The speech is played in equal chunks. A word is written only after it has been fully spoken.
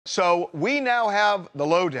So we now have the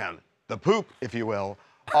lowdown, the poop, if you will,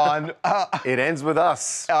 on It Ends With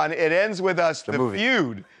Us. on It Ends With Us, the movie.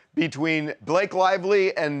 feud between Blake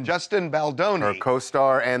Lively and Justin Baldoni. Her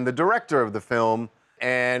co-star and the director of the film.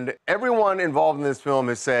 And everyone involved in this film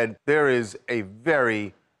has said there is a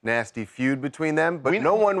very nasty feud between them, but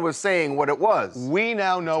no one was saying what it was. We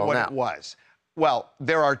now know what it was. Well,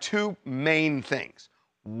 there are two main things.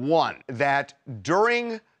 One, that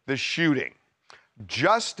during the shooting,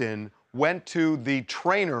 Justin went to the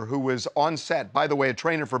trainer who was on set, by the way, a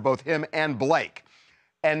trainer for both him and Blake,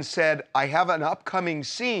 and said, I have an upcoming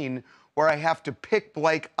scene where I have to pick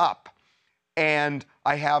Blake up, and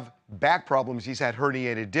I have back problems. He's had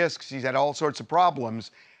herniated discs. He's had all sorts of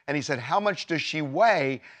problems. And he said, how much does she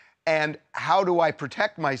weigh, and how do I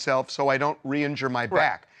protect myself so I don't re-injure my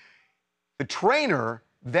back? The trainer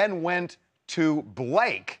then went to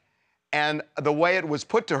Blake, and the way it was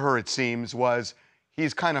put to her, it seems, was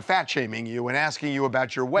he's kind of fat-shaming you and asking you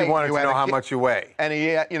about your weight. He wanted to know how much you weigh. And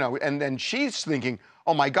he, and then she's thinking,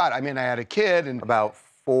 oh my God, I mean, I had a kid, and about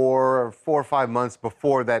four or 5 months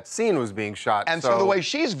before that scene was being shot. And so the way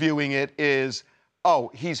she's viewing it is,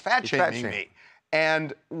 oh, he's fat-shaming me.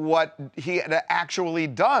 And what he had actually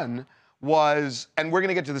done was, and we're going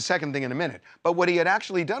to get to the second thing in a minute, but what he had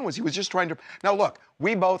actually done was he was just trying to, now look,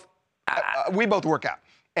 we both work out.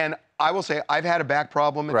 And I will say, I've had a back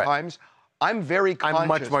problem at times. I'm very conscious.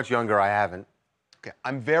 I'm much younger, I haven't. Okay,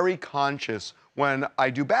 I'm very conscious when I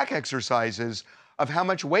do back exercises of how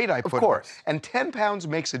much weight I put on. Of course. And 10 pounds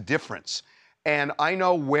makes a difference. And I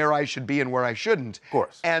know where I should be and where I shouldn't. Of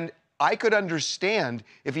course. And I could understand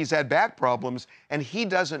if he's had back problems and he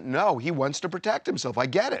doesn't know. He wants to protect himself. I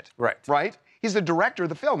get it. Right. Right? He's the director of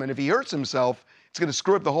the film, and if he hurts himself, it's going to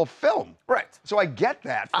screw up the whole film. Right. So I get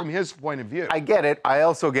that from his point of view. I get it. I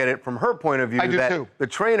also get it from her point of view. I do too. The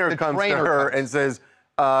trainer comes to her and says,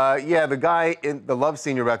 yeah, the guy in the love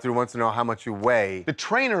scene you're about to do wants to know how much you weigh. The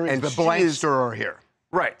trainer is the blank stirrer here.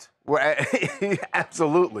 Right.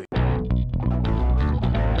 Absolutely.